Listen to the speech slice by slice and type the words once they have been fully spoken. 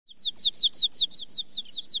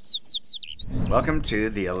Welcome to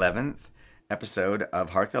the 11th episode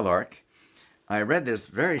of Hark the Lark. I read this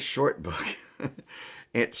very short book.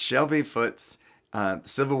 It's Shelby Foote's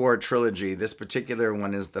Civil War trilogy. This particular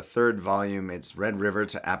one is the third volume. It's Red River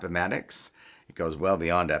to Appomattox. It goes well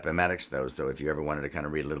beyond Appomattox, though, so if you ever wanted to kind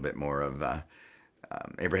of read a little bit more of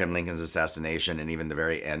Abraham Lincoln's assassination and even the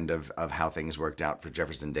very end of how things worked out for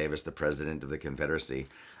Jefferson Davis, the president of the Confederacy,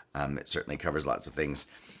 it certainly covers lots of things.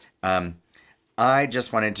 I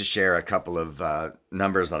just wanted to share a couple of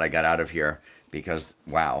numbers that I got out of here because,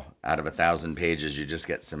 wow, out of 1,000 pages, you just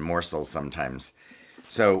get some morsels sometimes.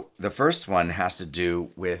 So the first one has to do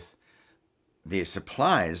with the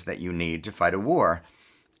supplies that you need to fight a war.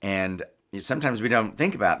 And sometimes we don't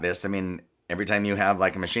think about this. I mean, every time you have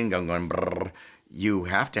like a machine gun going brrr, you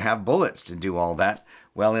have to have bullets to do all that.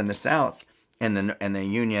 Well, in the South and the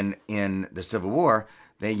Union in the Civil War,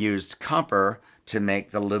 they used copper to make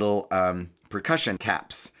the little percussion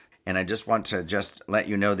caps. And I just want to let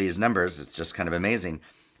you know these numbers. It's just kind of amazing.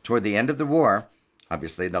 Toward the end of the war,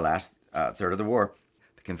 obviously the last third of the war,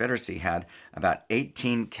 the Confederacy had about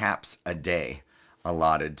 18 caps a day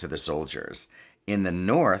allotted to the soldiers. In the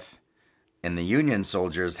North, and the Union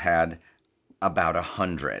soldiers had about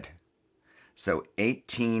 100. So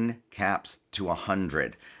 18 caps to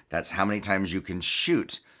 100. That's how many times you can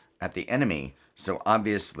shoot at the enemy. So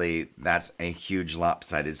obviously that's a huge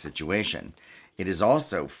lopsided situation. It is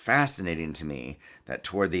also fascinating to me that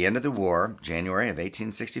toward the end of the war, January of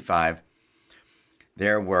 1865,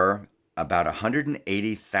 there were about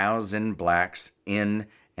 180,000 blacks in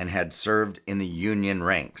and had served in the Union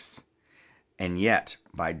ranks. And yet,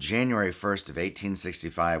 by January 1st of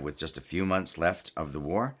 1865, with just a few months left of the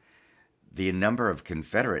war, the number of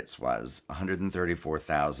Confederates was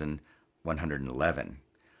 134,111.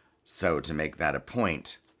 So, to make that a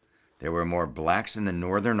point, there were more blacks in the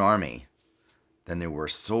Northern Army than there were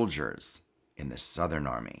soldiers in the Southern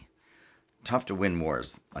Army. Tough to win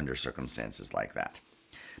wars under circumstances like that.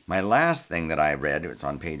 My last thing that I read, it's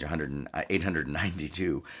on page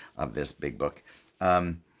 892 of this big book,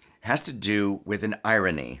 has to do with an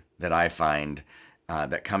irony that I find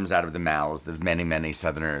that comes out of the mouths of many, many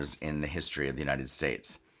Southerners in the history of the United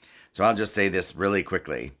States. So I'll just say this really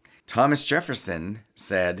quickly. Thomas Jefferson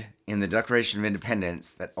said in the Declaration of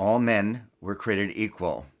Independence that all men were created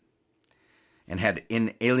equal and had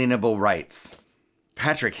inalienable rights.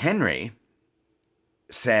 Patrick Henry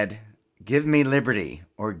said, "Give me liberty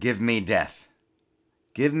or give me death.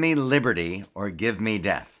 Give me liberty or give me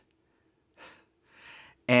death."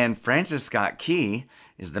 And Francis Scott Key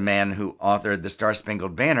is the man who authored the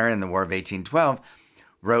Star-Spangled Banner in the War of 1812,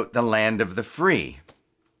 wrote The Land of the Free.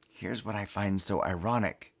 Here's what I find so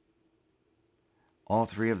ironic. All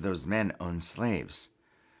three of those men owned slaves.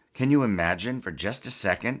 Can you imagine for just a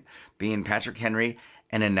second being Patrick Henry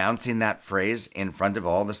and announcing that phrase in front of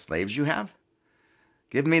all the slaves you have?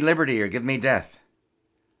 Give me liberty or give me death.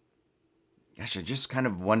 Gosh, I just kind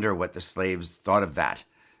of wonder what the slaves thought of that.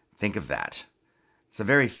 Think of that. It's a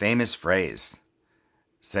very famous phrase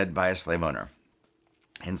said by a slave owner.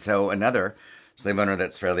 And so another slave owner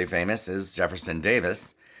that's fairly famous is Jefferson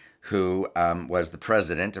Davis, who was the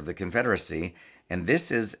president of the Confederacy. And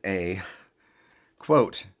this is a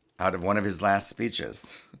quote out of one of his last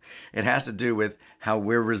speeches. It has to do with how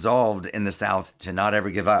we're resolved in the South to not ever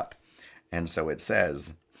give up. And so it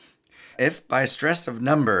says, "If by stress of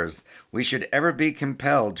numbers we should ever be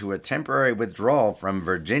compelled to a temporary withdrawal from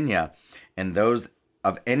Virginia and those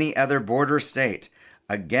of any other border state,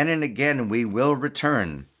 again and again we will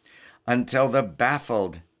return, until the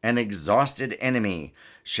baffled and exhausted enemy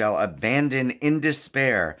shall abandon in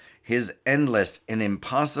despair his endless and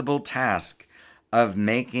impossible task of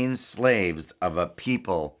making slaves of a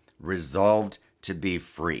people resolved to be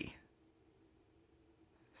free."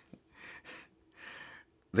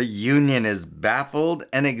 The Union is baffled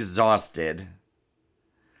and exhausted,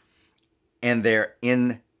 and they're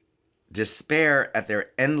in despair at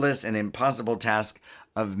their endless and impossible task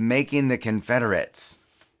of making the Confederates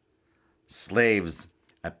slaves,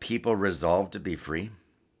 a people resolved to be free,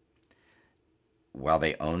 while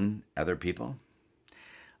they own other people.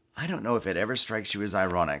 I don't know if it ever strikes you as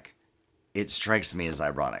ironic. It strikes me as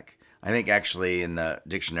ironic. I think actually in the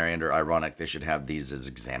dictionary under ironic, they should have these as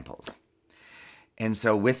examples. And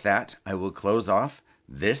so with that, I will close off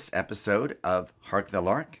this episode of Hark the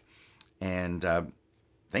Lark. And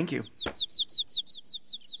thank you.